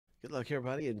Good luck,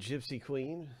 everybody, and Gypsy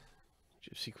Queen.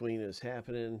 Gypsy Queen is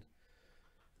happening.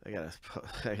 I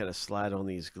gotta slide on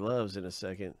these gloves in a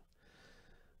second.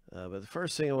 But the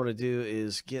first thing I want to do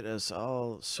is get us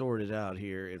all sorted out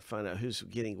here and find out who's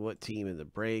getting what team in the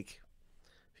break.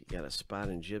 If you got a spot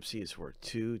in Gypsy, it's worth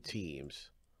 2 teams.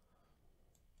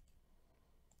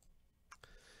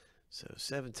 So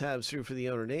 7 times through for the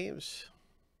owner names.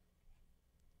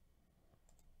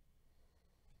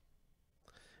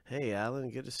 Hey, Alan,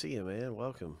 good to see you, man.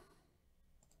 Welcome.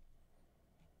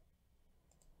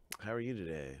 How are you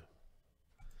today?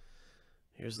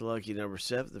 Here's the lucky number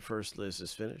 7. The first list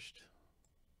is finished.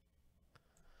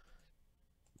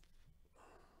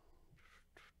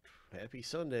 Happy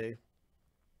Sunday.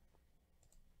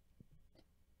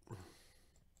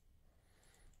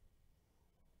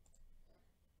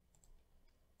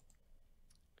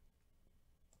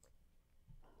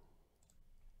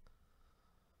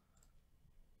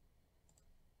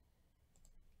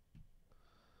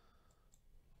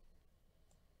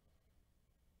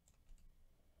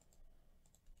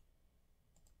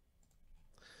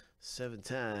 Seven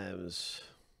times.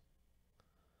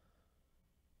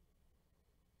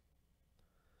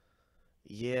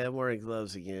 Yeah, I'm wearing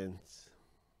gloves again.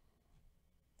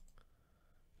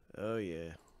 Oh,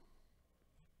 yeah.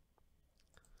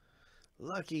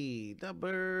 Lucky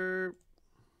number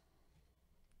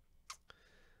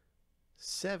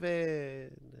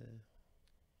 7.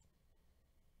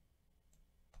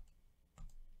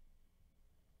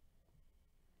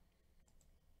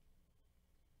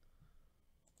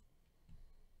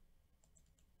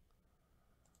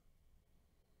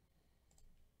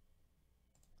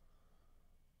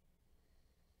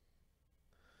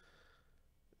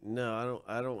 No,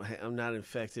 I'm not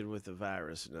infected with the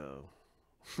virus. No.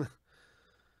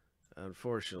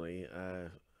 Unfortunately,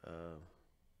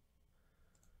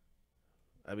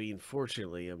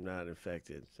 fortunately, I'm not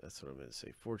infected. That's what I'm going to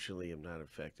say. Fortunately, I'm not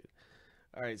infected.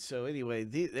 All right. So anyway,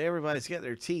 everybody's got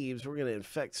their teams. We're going to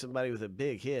infect somebody with a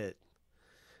big hit.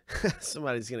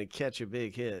 Somebody's going to catch a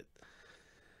big hit.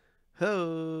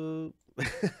 Ho!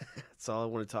 That's all I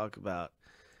want to talk about.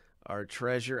 Our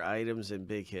treasure items and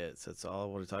big hits. That's all I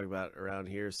want to talk about around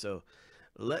here. So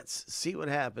let's see what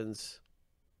happens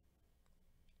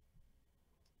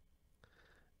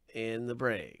in the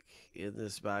break, in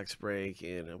this box break.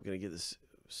 And I'm going to get this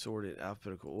sorted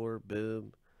alphabetical order.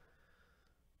 Boom.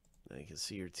 Now you can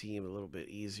see your team a little bit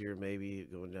easier, maybe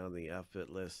going down the alphabet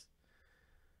list.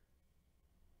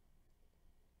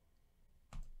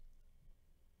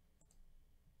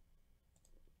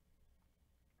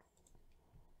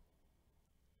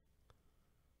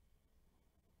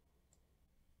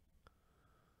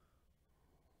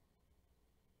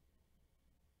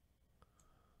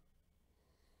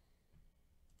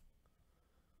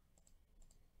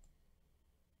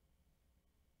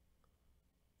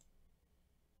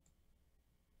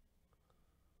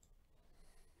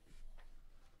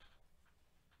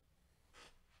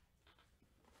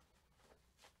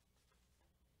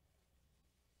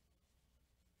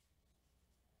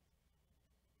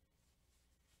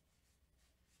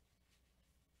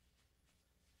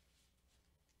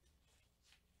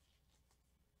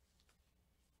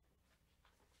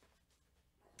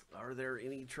 Are there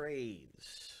any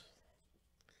trades?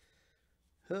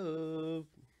 Hope.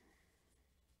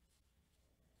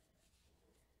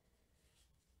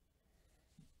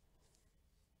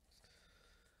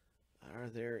 Are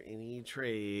there any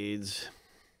trades?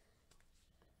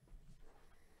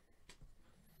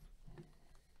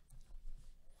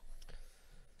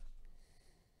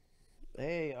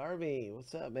 Hey, Army,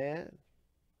 what's up, man?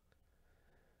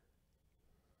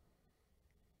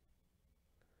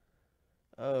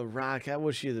 Oh, Rock, I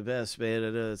wish you the best, man.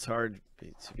 I know it's hard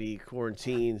to be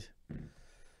quarantined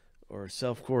or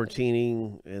self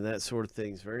quarantining and that sort of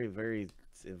thing. It's very, very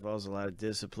involves a lot of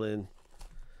discipline.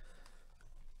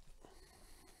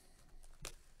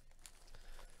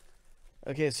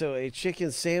 Okay, so a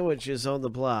chicken sandwich is on the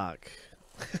block.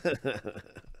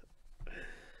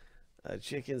 A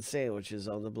chicken sandwich is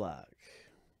on the block.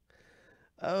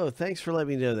 Oh, thanks for letting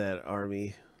me know that,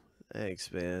 Army.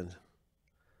 Thanks, man.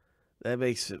 That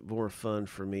makes it more fun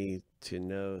for me to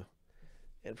know,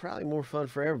 and probably more fun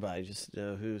for everybody just to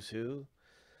know who's who.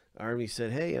 Army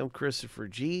said, hey, I'm Christopher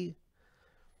G.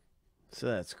 So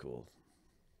that's cool.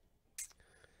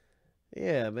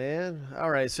 Yeah, man.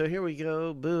 All right, so here we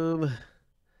go. Boom.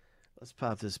 Let's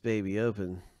pop this baby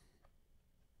open.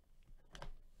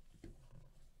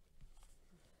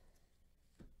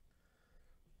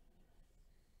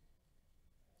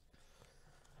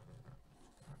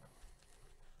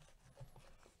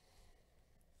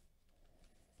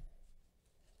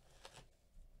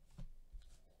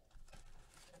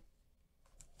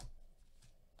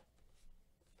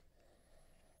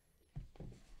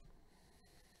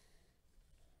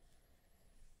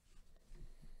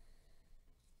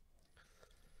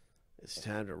 It's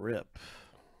time to rip.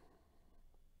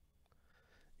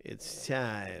 It's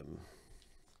time.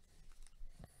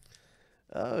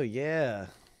 Oh, yeah.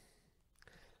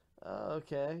 Oh,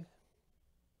 okay.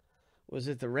 Was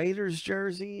it the Raiders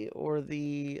jersey or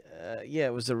the yeah,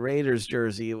 it was the Raiders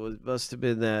jersey. Must have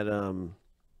been that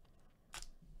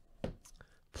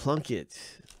Plunkett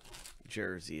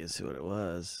jersey is what it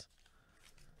was.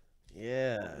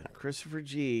 Yeah, Christopher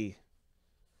G.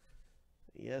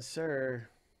 Yes, sir.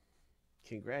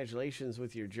 Congratulations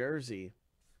with your jersey.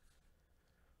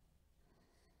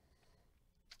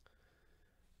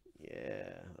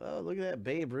 Yeah. Oh, look at that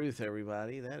Babe Ruth,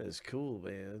 everybody. That is cool,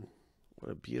 man.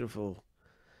 What a beautiful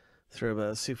throwback.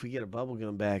 Let's see if we get a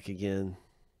bubblegum back again.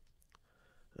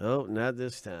 Oh, not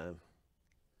this time.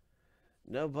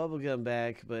 No bubblegum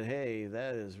back, but hey,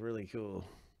 that is really cool.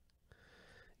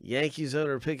 Yankees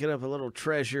owner picking up a little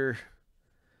treasure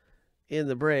in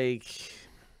the break.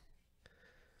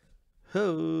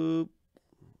 Hope.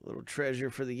 Little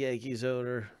treasure for the Yankees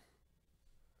owner.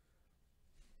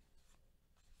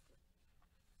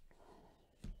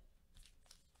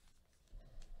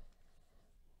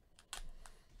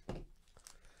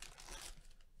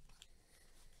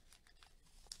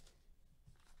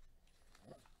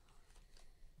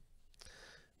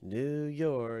 New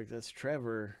York. That's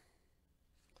Trevor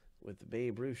with the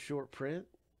Babe Ruth short print.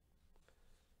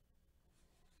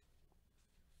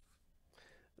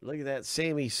 Look at that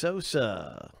Sammy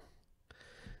Sosa.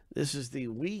 This is the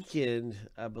weekend,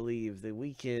 I believe. The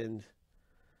weekend.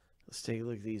 Let's take a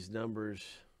look at these numbers.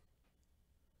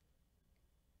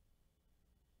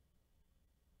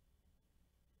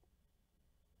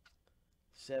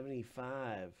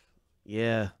 $75.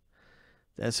 Yeah,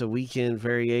 that's a weekend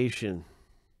variation.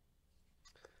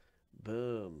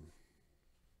 Boom.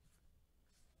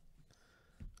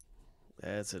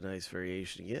 That's a nice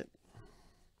variation to get.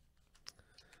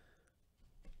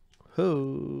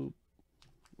 Hope.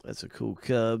 That's a cool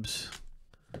Cubs.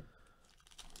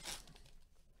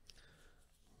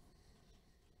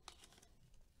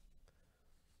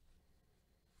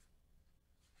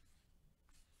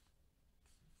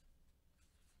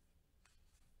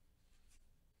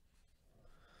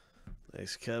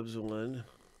 Nice Cubs one.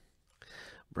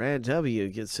 Brad W.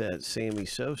 gets that Sammy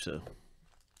Sosa.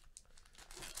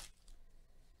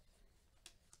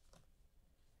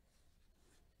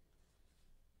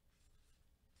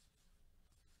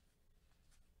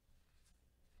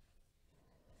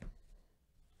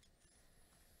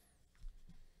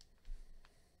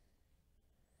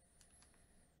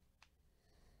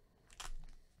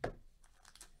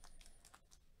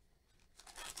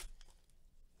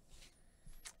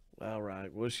 All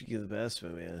right. Wishing you the best, my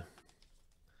man.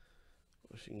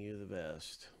 Wishing you the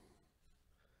best.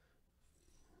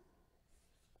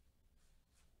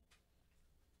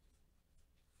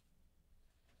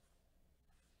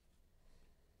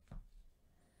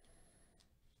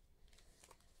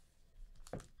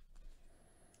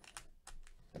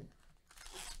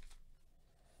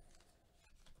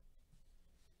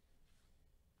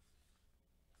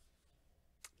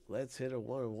 Let's hit a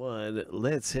 101.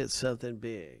 Let's hit something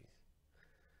big.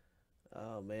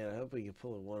 Oh, man. I hope we can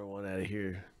pull a 101 out of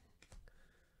here.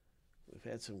 We've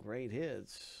had some great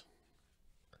hits.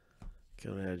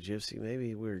 Coming out of Gypsy.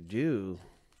 Maybe we're due.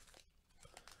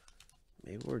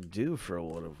 Maybe we're due for a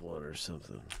 1 of 1 or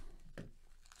something.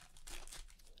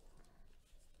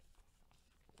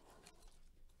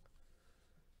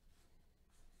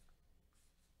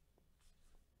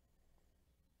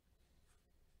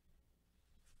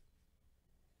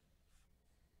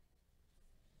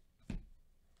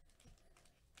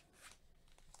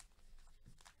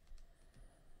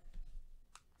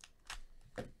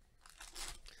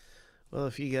 Well,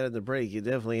 if you got in the break, you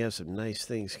definitely have some nice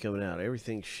things coming out.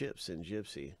 Everything ships in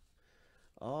Gypsy.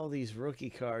 All these rookie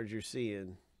cards you're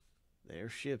seeing, they're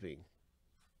shipping.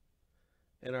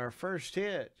 And our first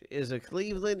hit is a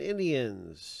Cleveland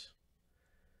Indians.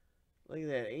 Look at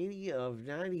that, 80 of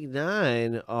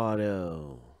 99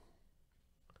 auto.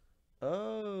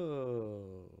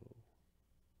 Oh.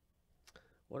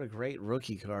 What a great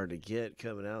rookie card to get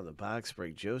coming out in the box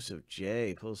break. Joseph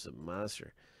J. pulls the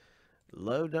monster.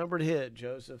 Low numbered hit,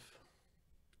 Joseph.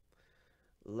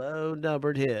 Low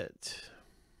numbered hit.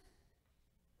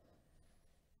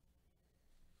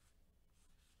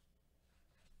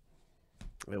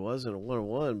 It wasn't a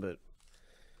 1-1, but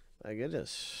my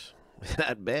goodness,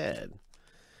 not bad.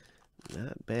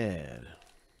 Not bad.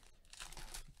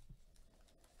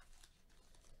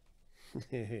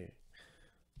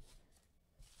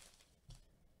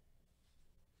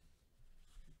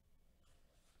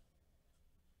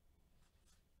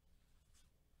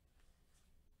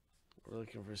 We're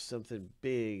Looking for something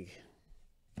big.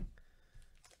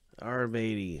 R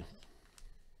matey.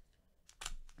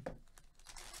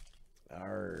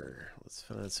 Let's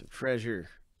find some treasure.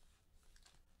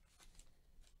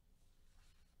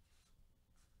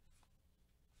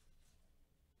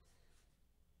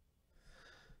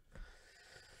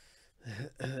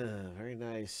 Very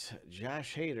nice.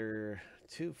 Josh Hader,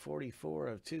 244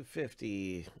 of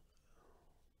 250.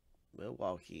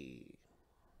 Milwaukee.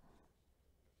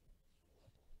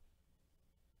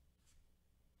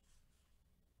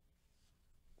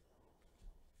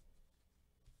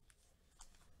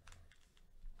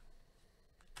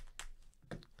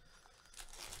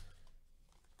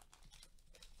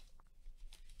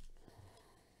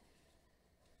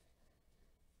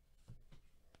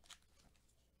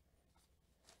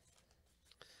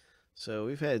 So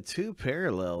we've had two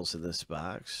parallels in this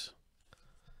box.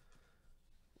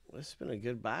 It's been a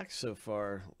good box so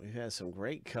far. We've had some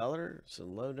great color,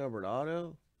 some low numbered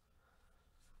auto.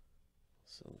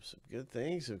 Some good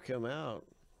things have come out.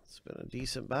 It's been a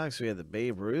decent box. We had the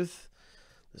Babe Ruth,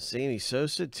 the Sammy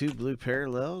Sosa, two blue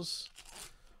parallels.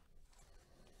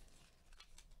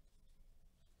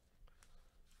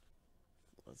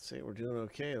 Let's say we're doing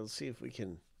okay. Let's see if we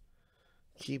can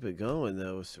keep it going,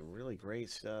 though, with some really great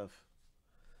stuff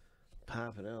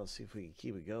popping out. Let's see if we can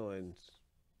keep it going.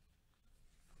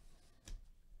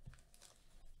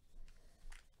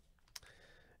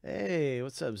 Hey,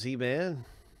 what's up, Z-Man?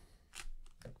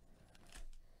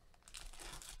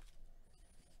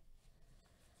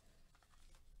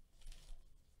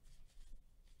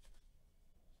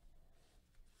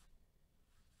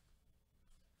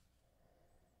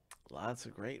 Lots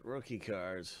of great rookie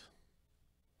cards.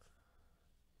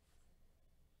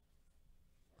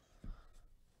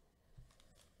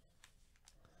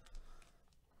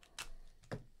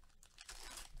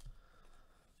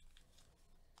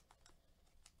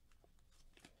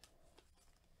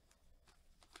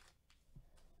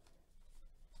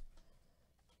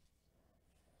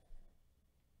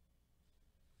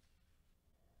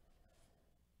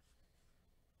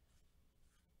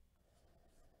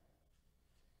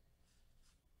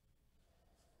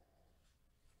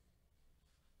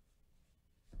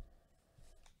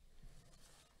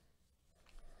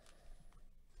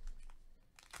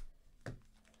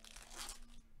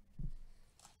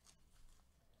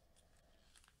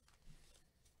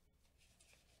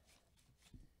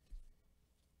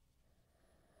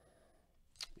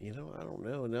 You know, I don't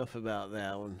know enough about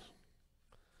that one.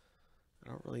 I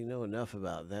don't really know enough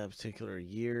about that particular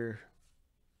year.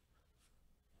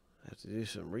 I have to do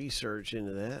some research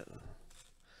into that.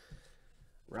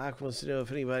 Rock wants to know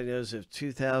if anybody knows if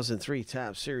 2003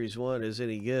 Top Series 1 is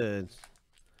any good.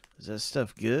 Is that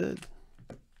stuff good?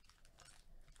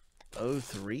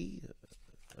 03?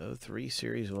 03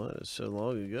 Series 1 is so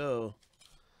long ago.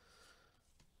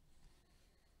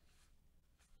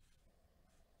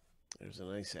 There's a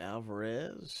nice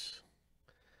Alvarez.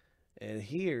 And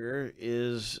here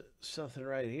is something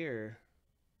right here.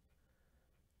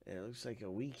 And it looks like a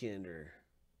weekender.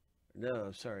 No,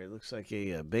 I'm sorry. It looks like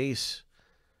a base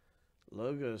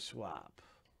logo swap.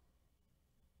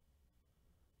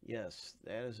 Yes,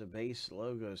 that is a base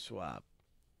logo swap.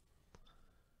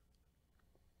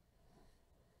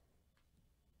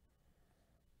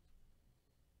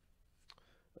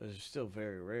 Those are still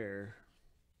very rare.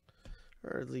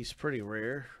 Or at least pretty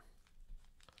rare.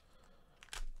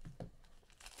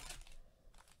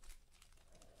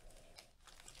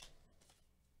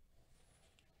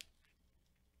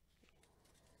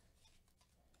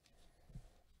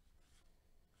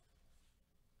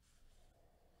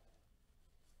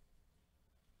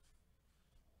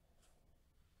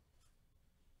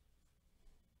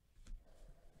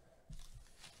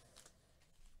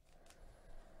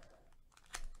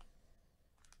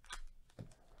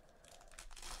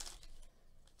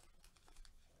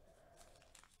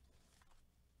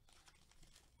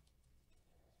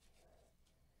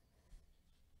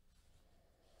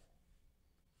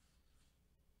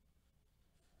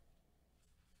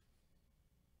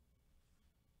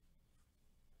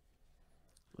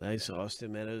 Nice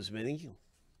Austin Meadows mini.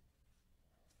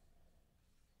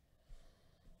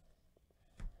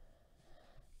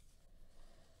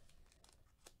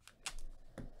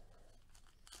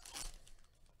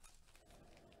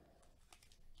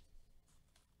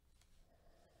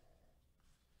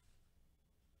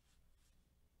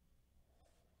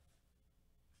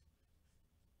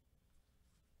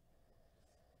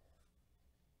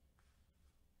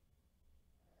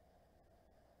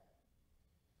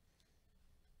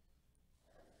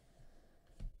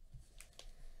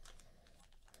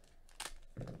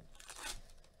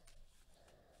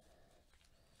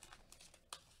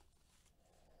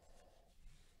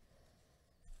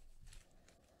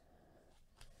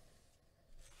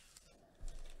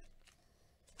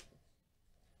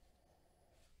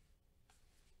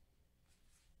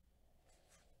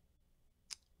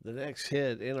 The next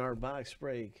hit in our box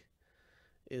break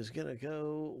is going to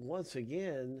go once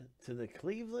again to the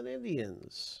Cleveland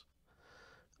Indians.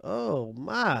 Oh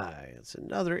my, it's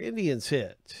another Indians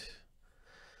hit.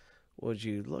 Would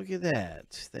you look at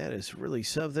that? That is really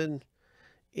something.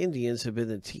 Indians have been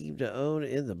the team to own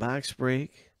in the box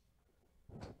break.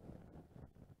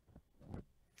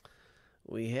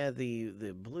 We had the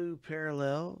blue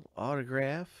parallel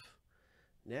autograph.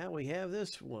 Now we have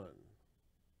this one.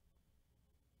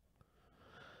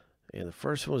 And the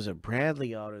first one was a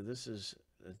Bradley auto. This is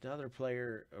another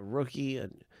player, a rookie.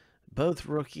 Both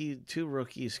two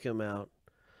rookies come out.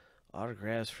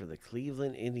 Autographs for the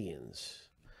Cleveland Indians.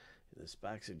 In this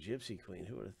box of Gypsy Queen.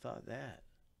 Who would have thought that?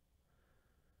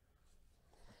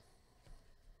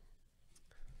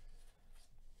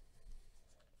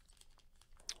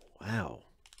 Wow.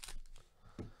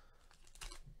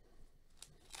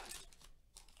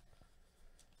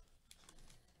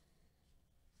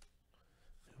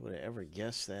 Who would have ever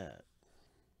guessed that?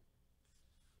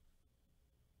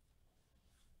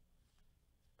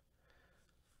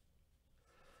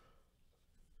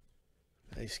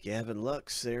 Nice Gavin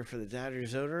Lux there for the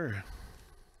Dodgers owner.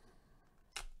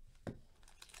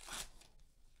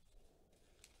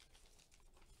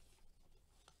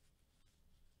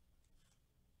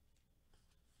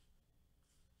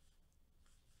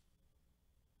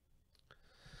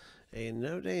 A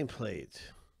no nameplate.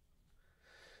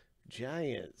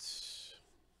 Giants.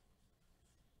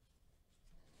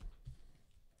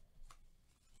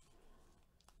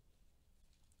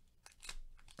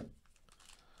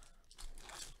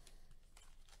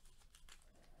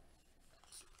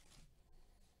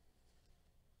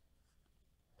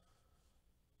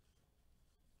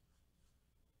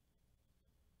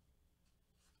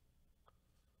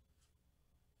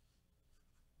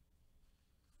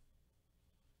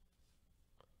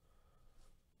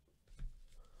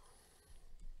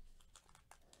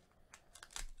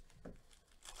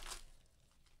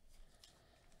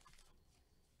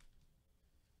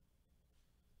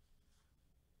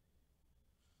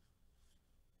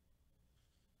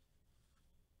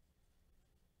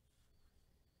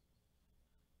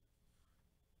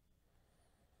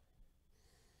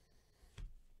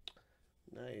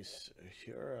 Nice.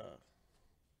 Sure.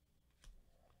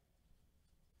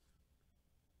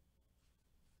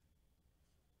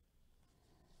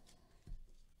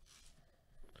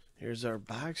 Here's our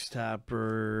box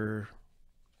topper.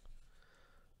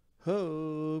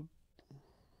 Hope.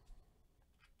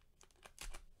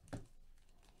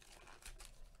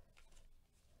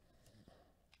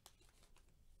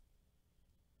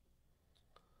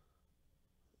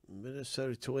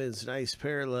 Minnesota Twins, nice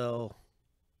parallel.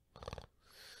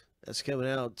 That's coming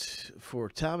out for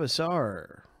Thomas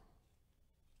R.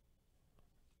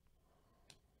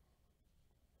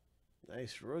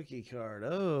 Nice rookie card.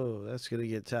 Oh, that's going to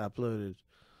get top loaded.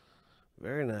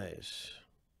 Very nice.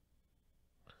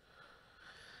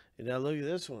 And now look at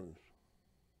this one.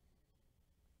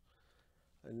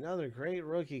 Another great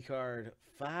rookie card.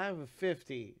 5 of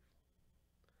 50.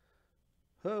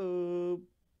 Hope.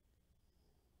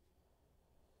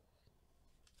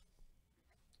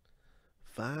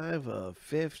 5 of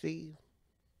 50.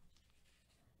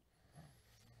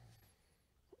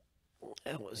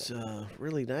 That was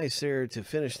really nice there to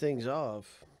finish things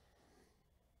off.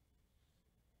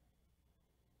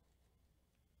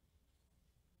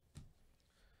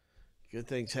 Good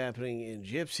things happening in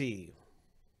Gypsy.